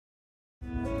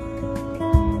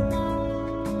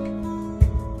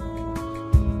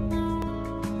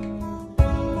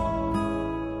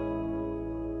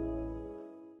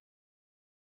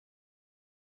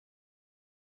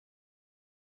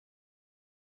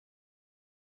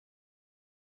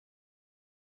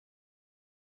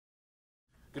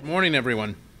Good morning,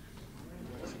 everyone.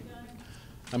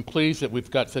 I'm pleased that we've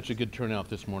got such a good turnout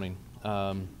this morning.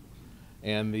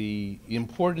 And the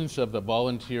importance of the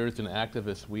volunteers and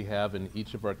activists we have in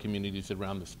each of our communities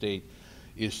around the state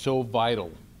is so vital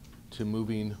to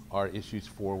moving our issues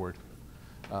forward.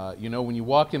 When you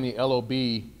walk in the LOB,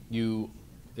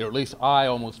 or at least I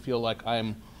almost feel like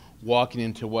I'm walking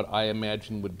into what I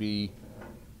imagine would be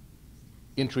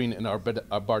entering in our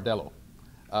bordello.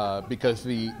 Because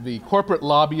the corporate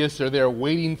lobbyists are there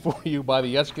waiting for you by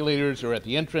the escalators or at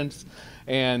the entrance,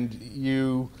 and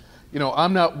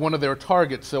I'm not one of their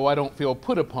targets, so I don't feel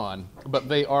put upon, but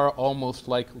they are almost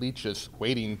like leeches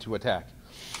waiting to attack.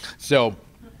 So,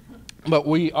 but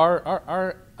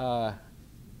our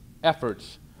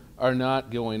efforts are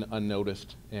not going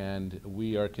unnoticed, and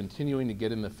we are continuing to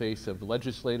get in the face of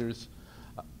legislators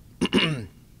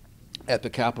at the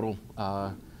Capitol,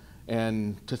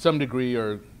 and to some degree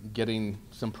are getting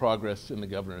some progress in the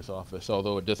governor's office,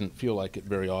 although it doesn't feel like it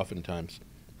very oftentimes.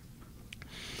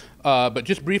 But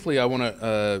just briefly, I want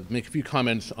to make a few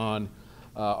comments on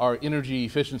our energy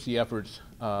efficiency efforts,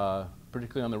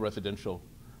 particularly on the residential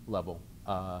level.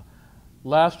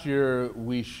 Last year,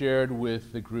 we shared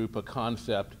with the group a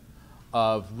concept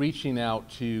of reaching out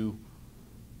to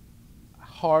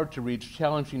hard-to-reach,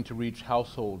 challenging-to-reach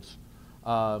households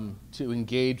to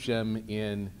engage them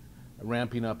in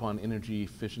ramping up on energy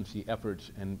efficiency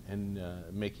efforts and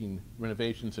making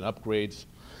renovations and upgrades.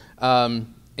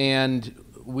 And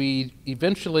we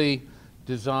eventually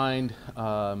designed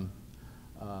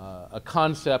a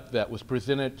concept that was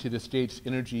presented to the state's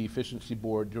Energy Efficiency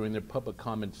Board during their public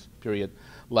comments period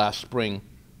last spring,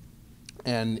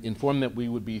 and informed that we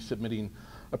would be submitting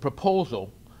a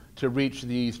proposal to reach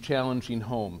these challenging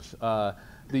homes. The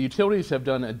utilities have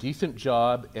done a decent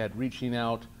job at reaching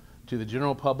out to the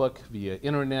general public via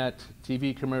internet,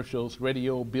 TV commercials,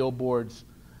 radio, billboards,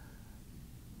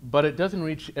 but it doesn't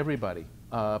reach everybody,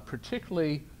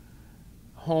 particularly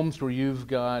homes where you've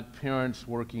got parents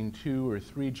working 2 or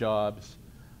 3 jobs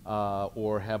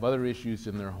or have other issues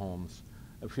in their homes.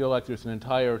 I feel like there's an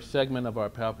entire segment of our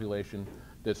population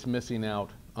that's missing out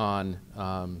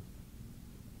on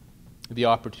the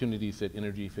opportunities that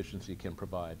energy efficiency can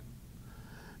provide.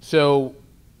 So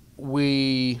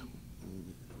we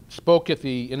spoke at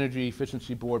the Energy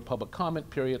Efficiency Board public comment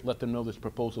period, let them know this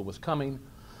proposal was coming,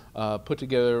 put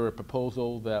together a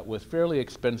proposal that was fairly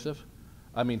expansive.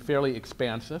 It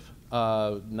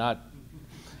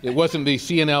wasn't the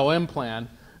CNLM plan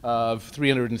of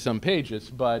 300 and some pages,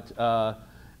 but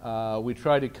we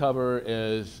tried to cover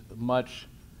as much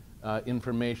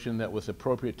information that was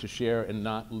appropriate to share and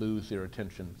not lose their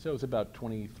attention. So it was about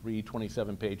 23,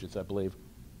 27 pages, I believe.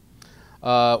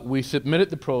 We submitted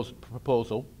the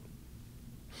proposal,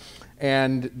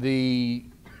 and the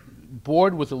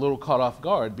board was a little caught off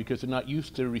guard because they're not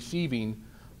used to receiving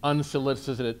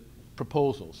unsolicited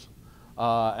proposals,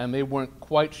 and they weren't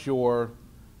quite sure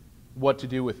what to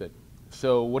do with it.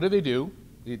 So what do?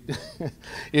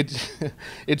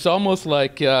 It's almost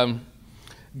like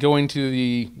going to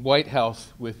the White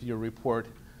House with your report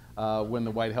when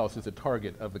the White House is a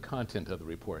target of the content of the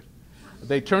report.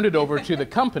 They turned it over to the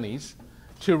companies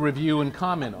to review and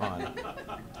comment on.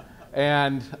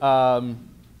 And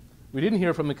we didn't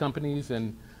hear from the companies,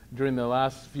 and during the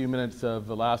last few minutes of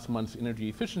the last month's Energy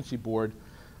Efficiency Board,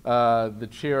 the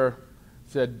chair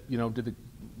said, did the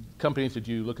companies, did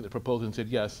you look at the proposal, and said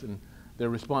yes, and their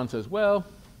response is, well,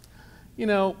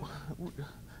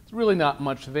 it's really not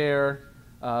much there.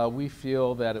 We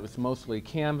feel that it was mostly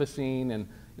canvassing, and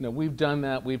we've done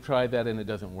that, we've tried that, and it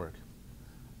doesn't work.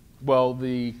 Well,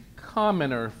 the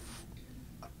commenter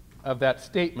of that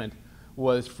statement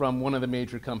was from one of the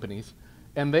major companies,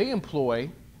 and they employ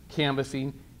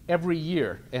canvassing every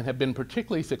year and have been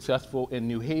particularly successful in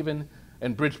New Haven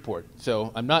and Bridgeport.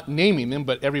 So I'm not naming them,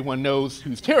 but everyone knows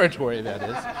whose territory that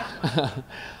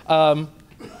is.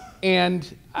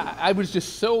 And I was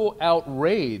just so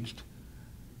outraged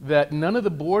that none of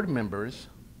the board members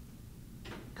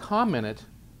commented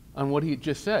on what he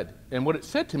just said. And what it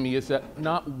said to me is that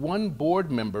not one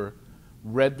board member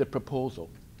read the proposal.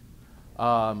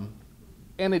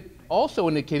 And it also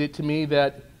indicated to me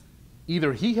that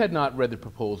either he had not read the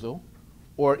proposal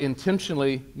or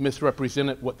intentionally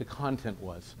misrepresented what the content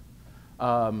was.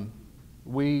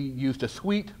 We used a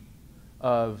suite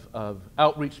of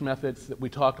outreach methods that we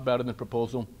talked about in the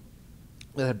proposal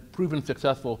that had proven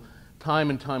successful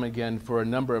time and time again for a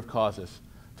number of causes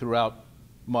throughout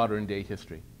modern day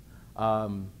history.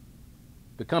 The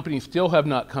companies still have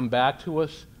not come back to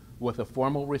us with a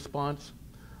formal response,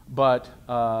 but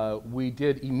we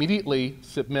did immediately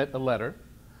submit a letter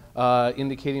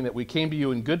indicating that we came to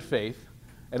you in good faith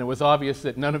and it was obvious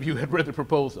that none of you had read the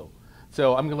proposal.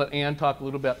 So I'm going to let Ann talk a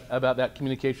little bit about that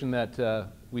communication that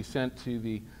we sent to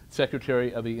the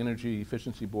Secretary of the Energy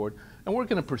Efficiency Board, and we're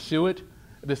going to pursue it.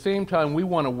 At the same time, we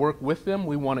want to work with them,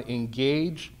 we want to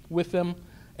engage with them,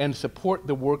 and support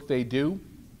the work they do.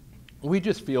 We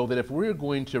just feel that if we're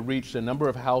going to reach the number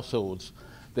of households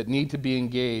that need to be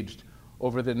engaged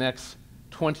over the next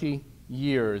 20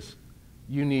 years,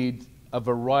 you need a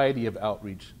variety of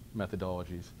outreach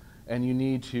methodologies, and you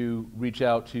need to reach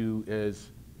out to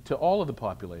all of the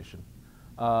population.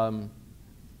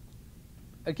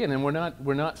 Again, and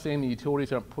we're not saying the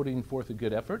utilities aren't putting forth a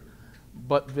good effort,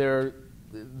 but their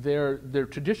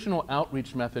traditional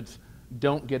outreach methods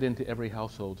don't get into every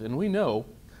household. And we know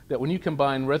that when you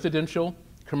combine residential,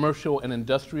 commercial, and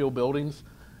industrial buildings,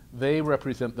 they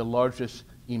represent the largest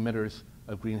emitters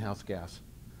of greenhouse gas.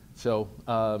 So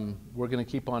we're going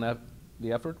to keep on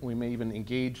the effort. We may even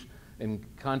engage and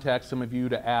contact some of you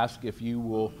to ask if you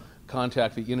will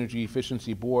contact the Energy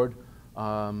Efficiency Board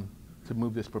to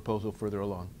move this proposal further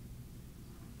along.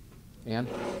 Ann?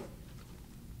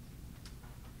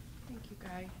 Thank you,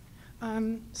 Guy.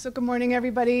 So good morning,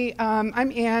 everybody.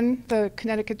 I'm Ann, the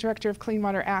Connecticut Director of Clean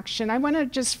Water Action. I want to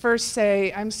just first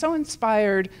say I'm so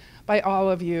inspired by all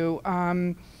of you.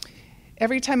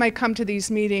 Every time I come to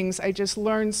these meetings, I just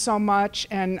learn so much,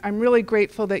 and I'm really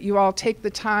grateful that you all take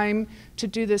the time to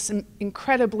do this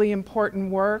incredibly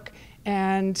important work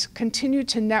and continue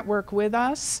to network with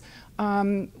us.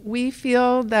 We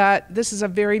feel that this is a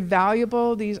very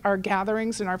valuable, our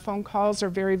gatherings and our phone calls are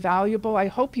very valuable. I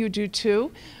hope you do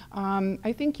too.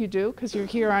 I think you do, because you're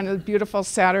here on a beautiful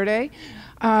Saturday.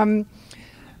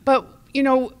 But, you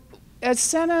know, as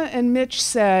Senna and Mitch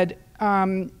said,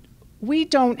 we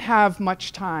don't have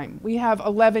much time. We have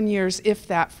 11 years, if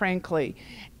that, frankly.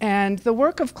 And the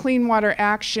work of Clean Water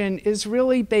Action is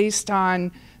really based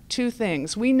on two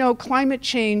things. We know climate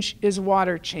change is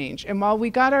water change. And while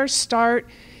we got our start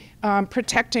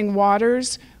protecting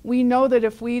waters, we know that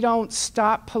if we don't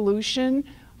stop pollution,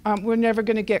 we're never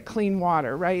going to get clean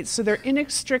water, right? So they're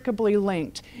inextricably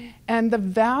linked. And the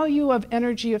value of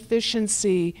energy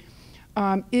efficiency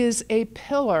is a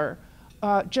pillar,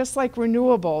 just like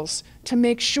renewables, to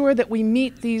make sure that we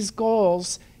meet these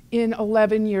goals in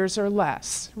 11 years or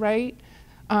less, right?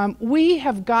 We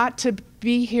have got to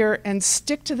be here and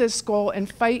stick to this goal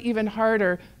and fight even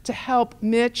harder to help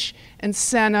Mitch and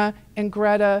Senna and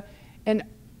Greta and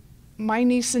my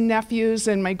niece and nephews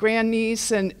and my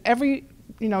grandniece and every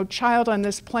child on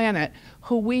this planet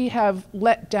who we have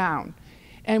let down.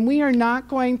 And we are not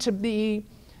going to be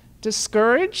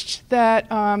discouraged that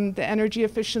the Energy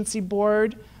Efficiency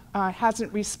Board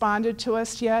hasn't responded to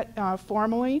us yet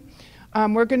formally.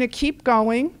 We're going to keep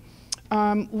going.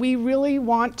 We really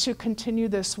want to continue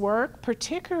this work,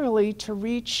 particularly to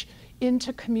reach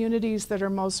into communities that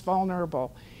are most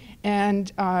vulnerable. And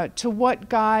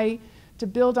to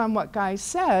build on what Guy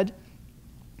said,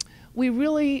 we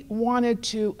really wanted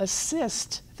to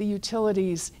assist the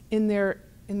utilities in their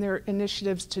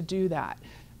initiatives to do that,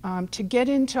 to get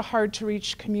into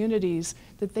hard-to-reach communities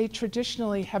that they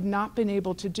traditionally have not been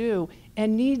able to do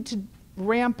and need to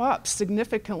ramp up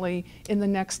significantly in the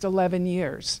next 11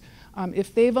 years.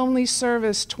 If they've only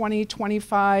serviced 20,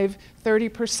 25,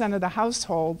 30% of the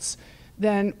households,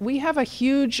 then we have a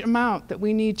huge amount that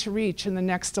we need to reach in the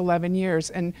next 11 years.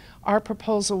 And our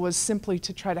proposal was simply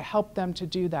to try to help them to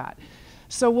do that.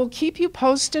 So we'll keep you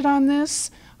posted on this.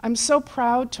 I'm so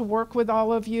proud to work with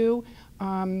all of you.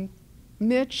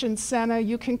 Mitch and Senna,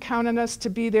 you can count on us to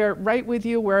be there right with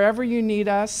you wherever you need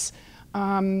us.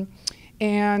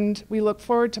 And we look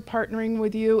forward to partnering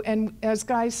with you. And as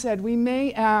Guy said, we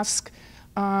may ask,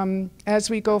 as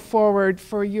we go forward,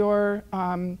 for your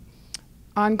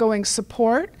ongoing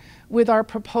support with our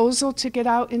proposal to get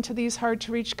out into these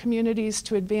hard-to-reach communities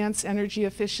to advance energy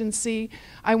efficiency.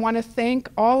 I want to thank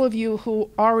all of you who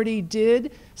already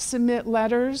did submit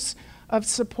letters of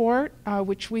support,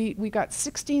 which we got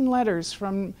 16 letters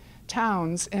from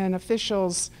towns and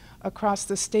officials across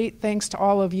the state, thanks to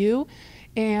all of you.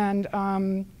 And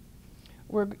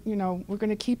we're going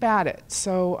to keep at it.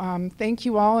 So thank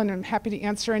you all, and I'm happy to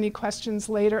answer any questions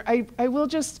later. I will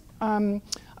just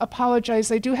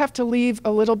apologize. I do have to leave a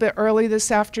little bit early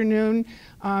this afternoon.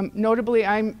 Notably,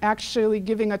 I'm actually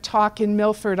giving a talk in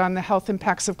Milford on the health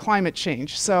impacts of climate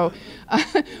change, so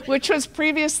which was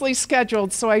previously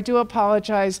scheduled. So I do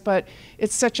apologize, but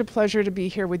it's such a pleasure to be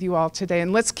here with you all today.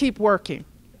 And let's keep working.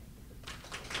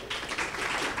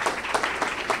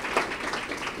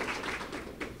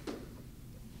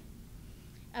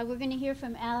 We're going to hear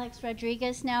from Alex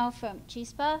Rodriguez now from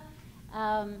Chispa,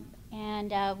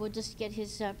 and we'll just get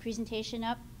his presentation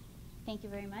up. Thank you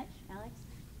very much. Alex?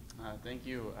 Thank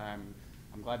you. I'm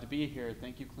glad to be here.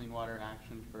 Thank you, Clean Water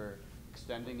Action, for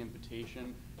extending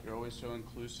invitation. You're always so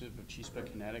inclusive of Chispa,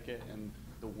 Connecticut, and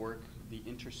the work, the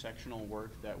intersectional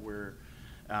work that we're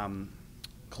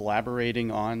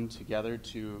collaborating on together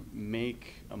to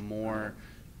make a more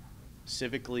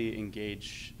civically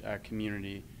engaged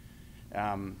community.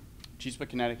 Chispa,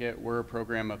 Connecticut, we're a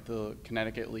program of the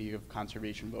Connecticut League of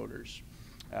Conservation Voters.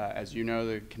 As you know,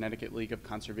 the Connecticut League of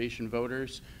Conservation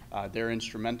Voters, they're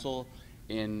instrumental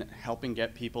in helping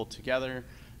get people together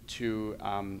to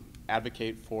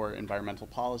advocate for environmental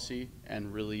policy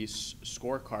and release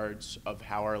scorecards of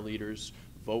how our leaders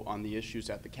vote on the issues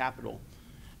at the Capitol.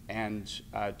 And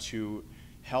to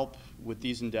help with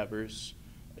these endeavors,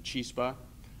 Chispa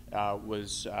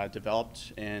was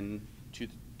developed in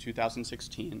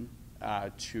 2016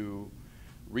 to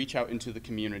reach out into the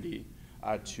community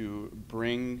to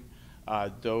bring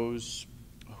those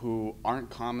who aren't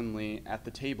commonly at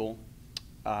the table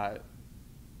to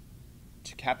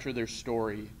capture their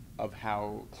story of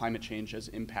how climate change has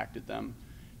impacted them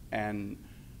and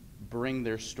bring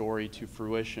their story to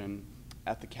fruition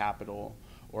at the Capitol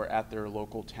or at their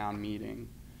local town meeting,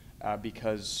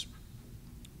 because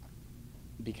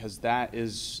that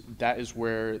is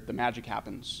where the magic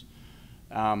happens.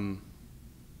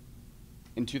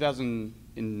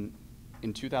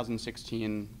 In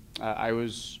 2016, I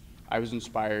was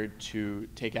inspired to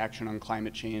take action on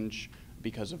climate change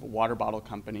because of a water bottle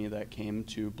company that came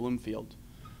to Bloomfield.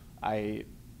 I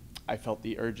felt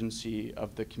the urgency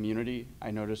of the community.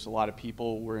 I noticed a lot of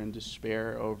people were in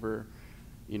despair over,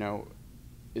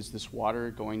 is this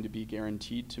water going to be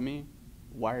guaranteed to me?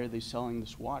 Why are they selling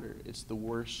this water? It's the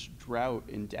worst drought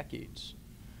in decades.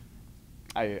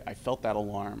 I felt that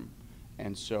alarm.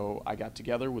 And so I got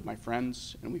together with my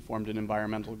friends and we formed an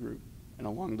environmental group. And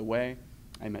along the way,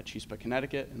 I met Chispa,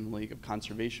 Connecticut and the League of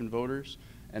Conservation Voters,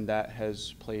 and that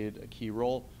has played a key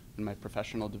role in my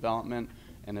professional development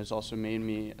and has also made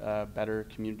me a better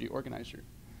community organizer.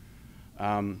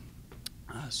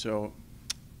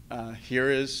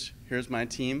 Here's my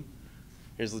team.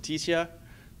 Here's Leticia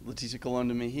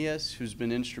Colonda Mejias, who's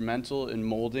been instrumental in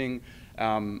molding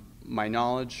my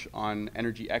knowledge on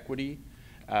energy equity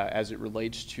as it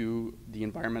relates to the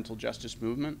environmental justice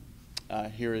movement.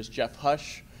 Here is Jeff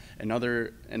Hush,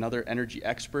 another energy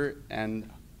expert and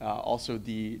also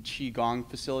the Qigong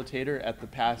facilitator at the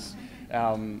past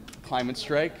climate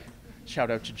strike. Shout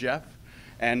out to Jeff.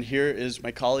 And here is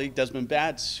my colleague Desmond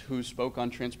Batts, who spoke on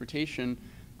transportation,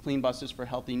 clean buses for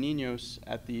healthy niños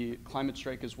at the climate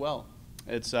strike as well.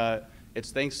 It's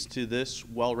thanks to this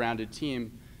well-rounded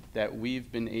team that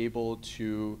we've been able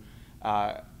to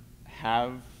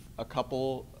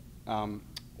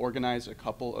organize a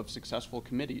couple of successful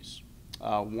committees.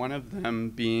 One of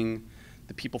them being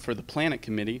the People for the Planet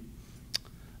Committee.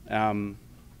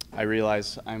 I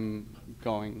realize I'm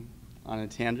going on a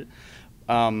tangent.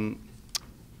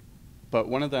 But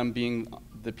one of them being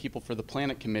the People for the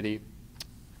Planet Committee,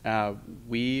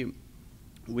 we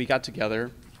got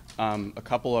together, a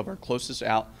couple of our closest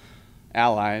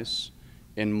allies,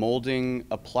 in molding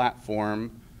a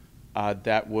platform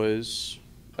that was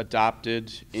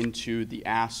adopted into the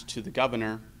ask to the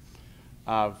governor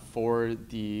for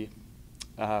the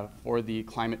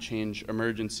climate change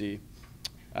emergency.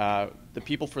 The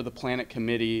People for the Planet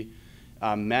Committee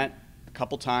met a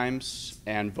couple times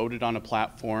and voted on a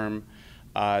platform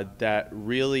that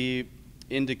really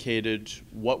indicated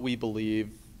what we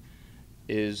believe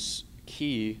is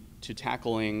key to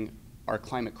tackling our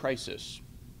climate crisis.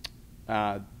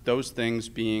 Those things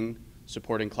being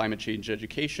supporting climate change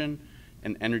education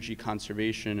and energy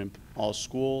conservation in all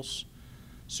schools,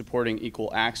 supporting equal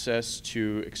access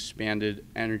to expanded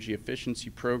energy efficiency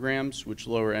programs which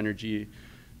lower energy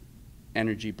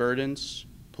burdens,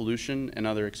 pollution, and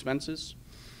other expenses,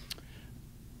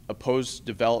 oppose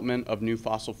development of new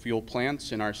fossil fuel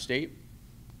plants in our state,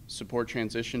 support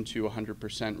transition to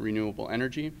 100% renewable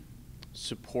energy,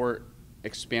 support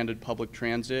expanded public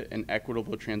transit and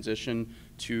equitable transition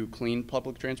to clean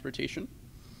public transportation,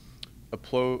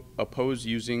 oppose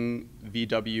using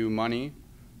VW money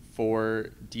for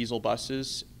diesel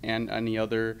buses and any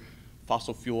other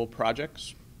fossil fuel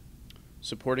projects,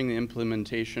 supporting the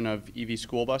implementation of EV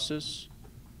school buses,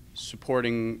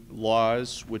 supporting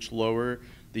laws which lower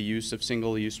the use of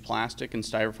single-use plastic and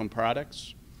styrofoam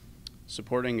products,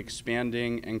 supporting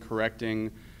expanding and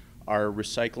correcting our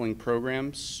recycling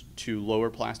programs to lower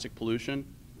plastic pollution,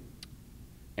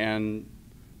 and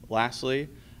lastly,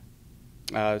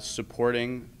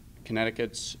 supporting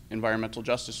Connecticut's environmental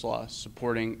justice law,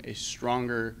 supporting a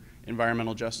stronger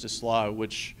environmental justice law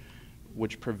which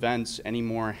which prevents any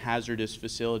more hazardous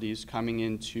facilities coming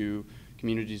into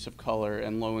communities of color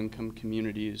and low-income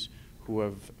communities who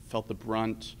have felt the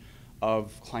brunt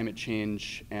of climate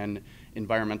change and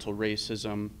environmental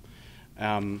racism.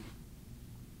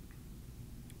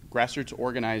 Grassroots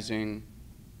organizing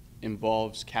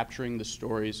involves capturing the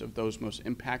stories of those most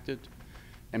impacted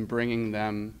and bringing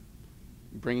them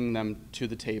to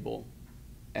the table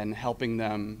and helping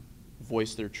them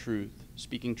voice their truth.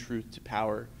 Speaking truth to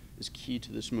power is key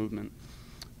to this movement.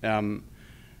 And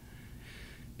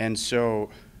so,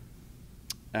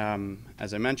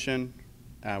 as I mentioned,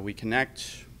 we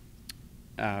connect,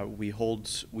 we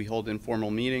hold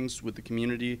informal meetings with the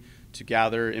community to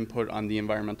gather input on the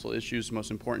environmental issues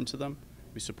most important to them.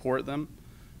 We support them.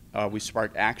 We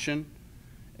spark action.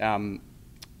 In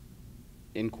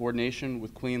coordination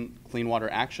with Clean Water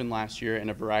Action last year and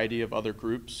a variety of other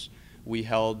groups, we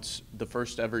held the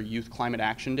first ever Youth Climate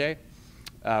Action Day,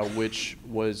 which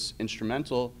was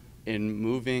instrumental in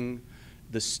moving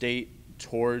the state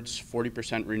towards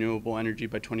 40% renewable energy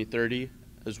by 2030,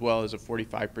 as well as a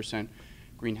 45%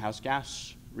 greenhouse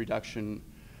gas reduction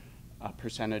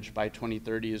percentage by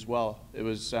 2030 as well. It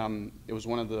was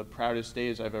one of the proudest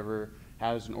days I've ever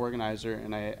had as an organizer,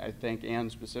 and I thank Anne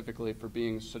specifically for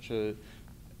being such an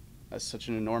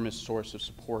enormous source of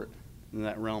support in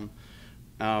that realm.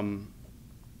 And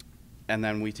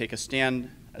then we take a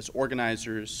stand as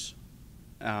organizers.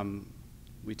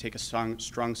 We take a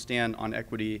strong stand on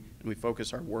equity, and we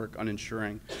focus our work on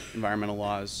ensuring environmental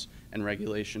laws and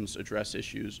regulations address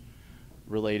issues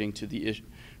relating to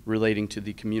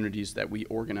the communities that we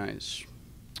organize.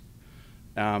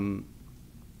 We're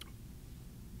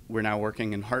now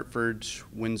working in Hartford,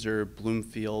 Windsor,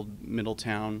 Bloomfield,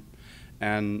 Middletown,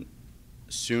 and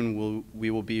soon we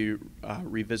will be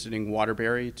revisiting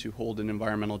Waterbury to hold an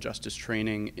environmental justice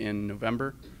training in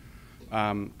November.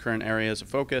 Current areas of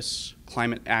focus: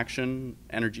 climate action,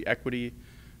 energy equity,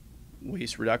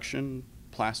 waste reduction,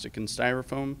 plastic and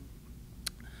styrofoam,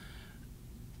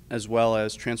 as well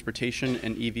as transportation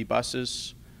and EV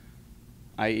buses,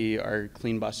 i.e. our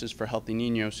Clean Buses for Healthy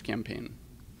Niños campaign.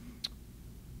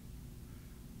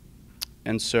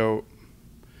 And so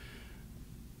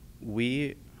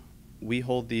we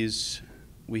hold these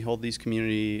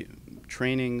community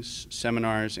trainings,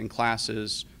 seminars, and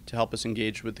classes to help us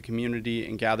engage with the community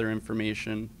and gather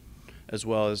information, as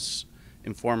well as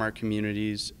inform our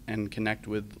communities and connect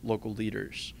with local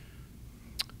leaders.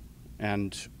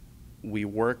 And we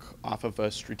work off of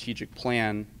a strategic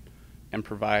plan and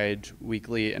provide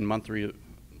weekly and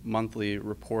monthly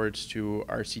reports to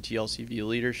our CTLCV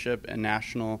leadership and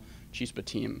national CHISPA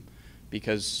team,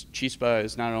 because CHISPA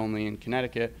is not only in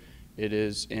Connecticut, it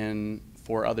is in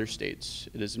 4 other states.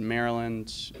 It is in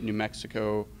Maryland, New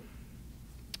Mexico,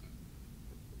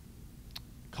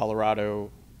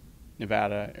 Colorado,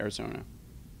 Nevada, Arizona.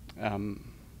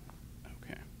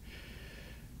 Okay.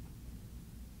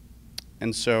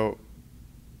 And so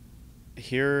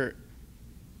here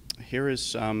is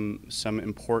some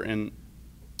important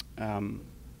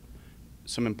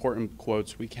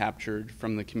quotes we captured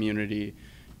from the community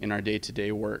in our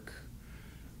day-to-day work.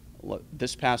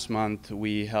 This past month,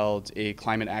 we held a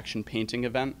climate action painting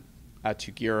event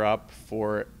to gear up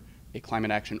for a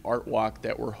climate action art walk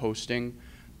that we're hosting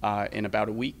in about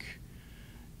a week.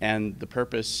 And the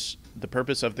purpose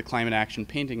of the climate action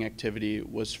painting activity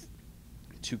was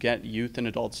to get youth and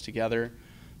adults together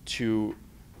to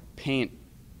paint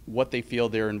what they feel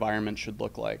their environment should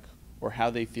look like, or how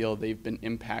they feel they've been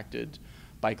impacted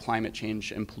by climate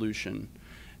change and pollution.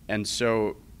 And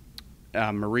so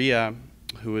Maria,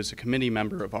 who is a committee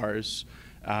member of ours,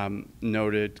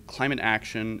 noted, "Climate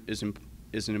action is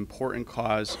an important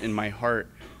cause in my heart,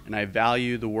 and I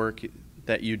value the work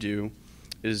that you do.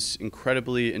 It is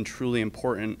incredibly and truly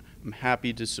important. I'm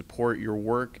happy to support your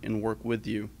work and work with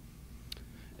you."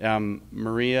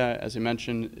 Maria, as I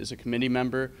mentioned, is a committee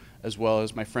member, as well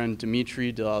as my friend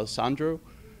Dimitri D'Alessandro.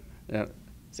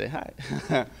 Say hi.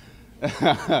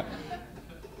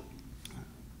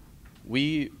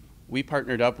 We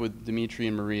partnered up with Dimitri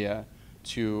and Maria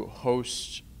to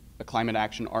host a climate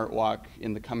action art walk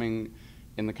in the coming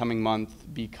month,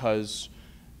 because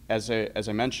as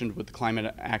I mentioned with the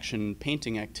climate action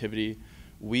painting activity,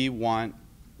 we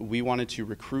wanted to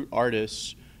recruit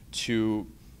artists to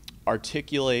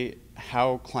articulate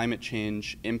how climate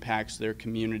change impacts their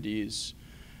communities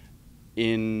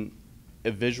in a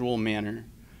visual manner,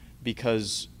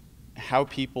 because how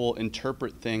people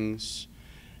interpret things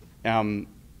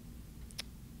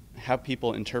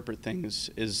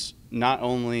is not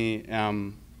only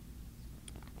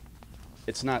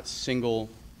it's not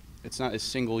a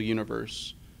single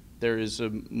universe. There is a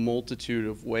multitude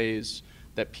of ways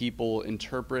that people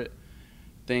interpret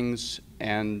things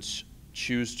and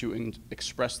choose to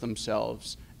express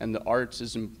themselves, and the arts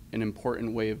is an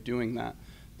important way of doing that.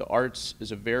 The arts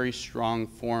is a very strong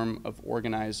form of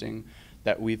organizing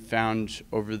that we've found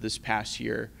over this past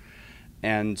year,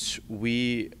 and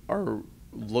we are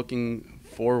looking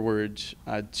forward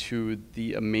to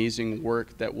the amazing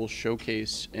work that we'll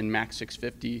showcase in MAC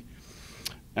 650.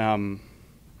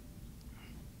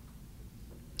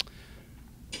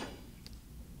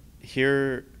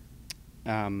 Here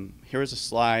is a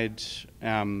slide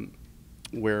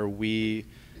where we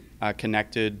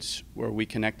connected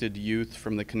youth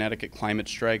from the Connecticut climate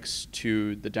strikes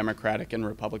to the Democratic and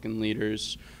Republican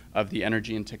leaders of the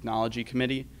Energy and Technology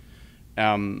Committee.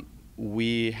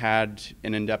 We had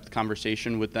an in-depth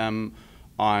conversation with them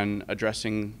on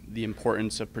addressing the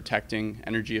importance of protecting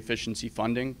energy efficiency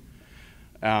funding.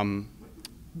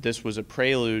 This was a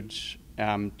prelude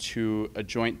to a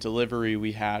joint delivery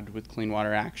we had with Clean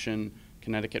Water Action,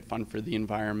 Connecticut Fund for the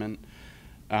Environment,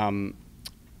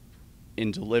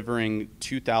 in delivering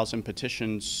 2,000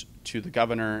 petitions to the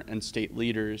governor and state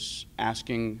leaders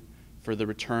asking for the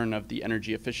return of the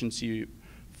energy efficiency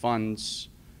funds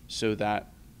so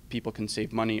that people can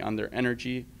save money on their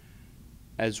energy,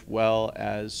 as well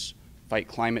as fight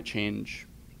climate change.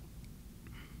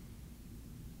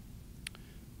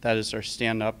 That is our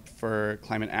Stand Up for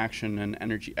Climate Action and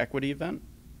Energy Equity event.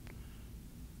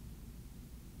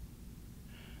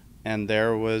 And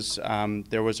there was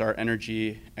our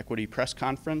Energy Equity Press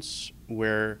Conference,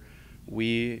 where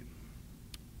we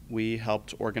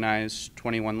helped organize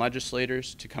 21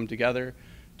 legislators to come together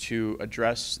to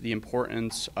address the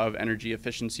importance of energy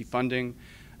efficiency funding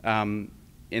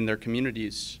in their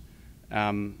communities.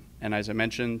 And as I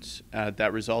mentioned,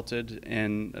 that resulted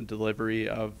in a delivery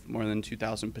of more than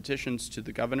 2,000 petitions to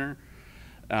the governor,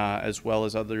 as well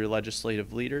as other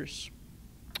legislative leaders.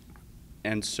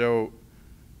 And so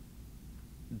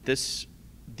these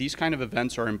kind of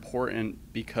events are important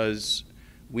because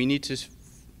we need to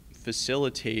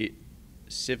facilitate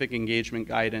civic engagement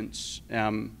guidance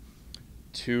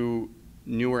to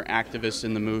newer activists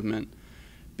in the movement,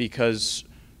 because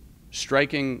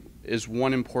striking is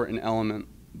one important element,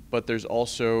 but there's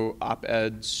also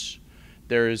op-eds,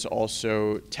 there is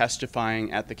also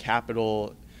testifying at the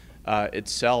Capitol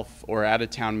itself or at a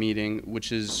town meeting,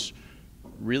 which is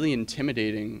really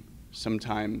intimidating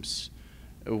sometimes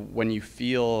when you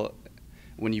feel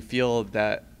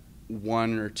that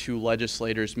one or two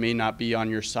legislators may not be on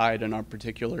your side in a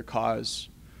particular cause.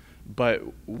 But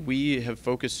we have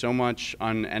focused so much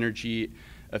on energy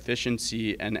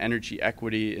efficiency and energy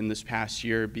equity in this past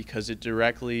year because it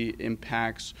directly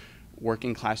impacts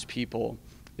working class people.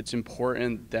 It's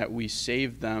important that we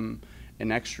save them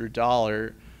an extra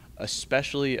 $1,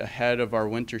 especially ahead of our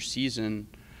winter season,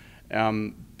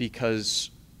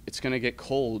 because it's going to get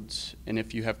cold, and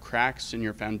if you have cracks in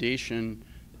your foundation,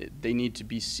 they need to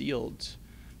be sealed.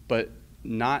 But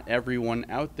not everyone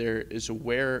out there is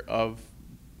aware of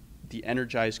the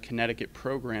Energize Connecticut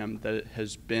program that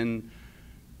has been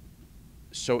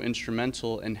so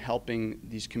instrumental in helping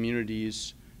these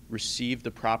communities receive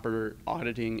the proper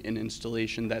auditing and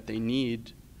installation that they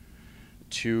need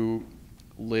to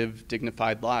live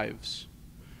dignified lives.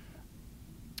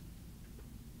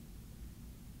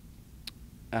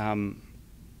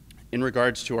 In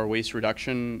regards to our waste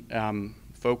reduction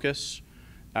focus,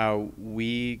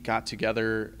 we got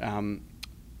together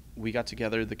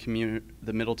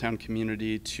the Middletown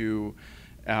community to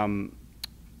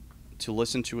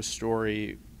listen to a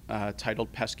story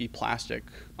titled "Pesky Plastic,"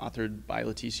 authored by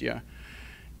Leticia.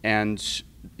 And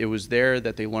it was there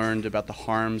that they learned about the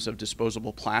harms of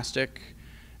disposable plastic.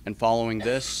 And following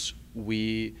this,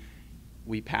 we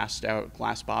passed out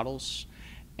glass bottles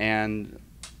and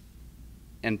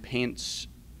paints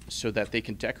so that they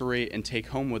can decorate and take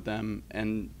home with them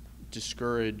and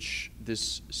discourage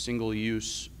this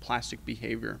single-use plastic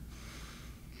behavior.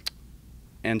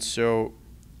 And so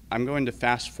I'm going to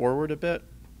fast forward a bit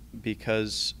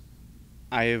because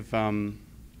I have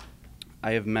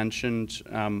mentioned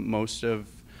most of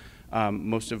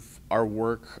our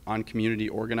work on community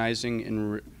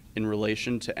organizing in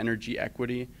relation to energy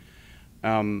equity.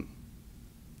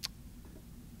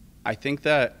 I think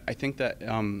that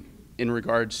in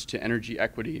regards to energy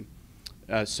equity,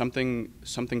 something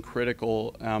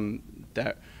critical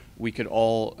that we could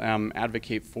all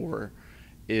advocate for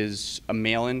is a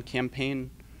mail-in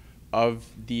campaign of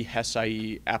the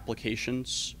HESI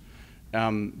applications,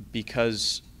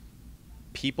 because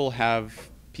people have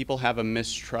a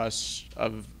mistrust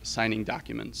of signing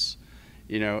documents.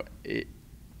 You know,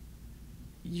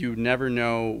 you never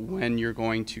know when you're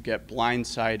going to get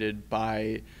blindsided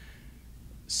by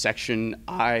section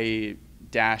I-A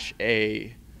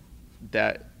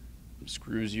that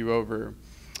screws you over.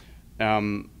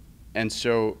 And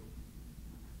so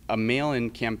a mail-in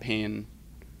campaign,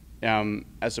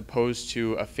 as opposed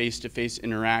to a face-to-face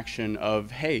interaction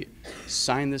of, hey,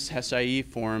 sign this SIE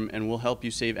form and we'll help you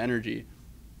save energy,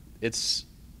 it's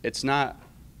not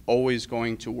always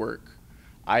going to work.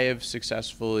 I have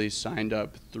successfully signed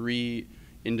up 3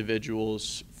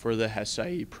 individuals for the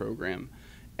SIE program,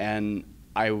 and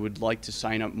I would like to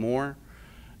sign up more,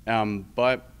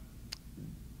 but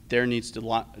there needs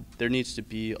to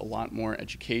be a lot more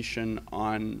education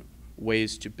on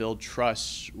ways to build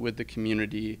trust with the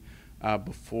community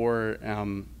before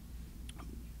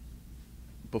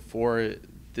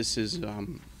this is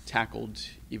tackled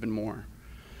even more.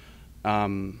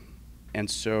 And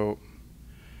so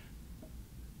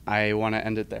I want to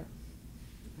end it there.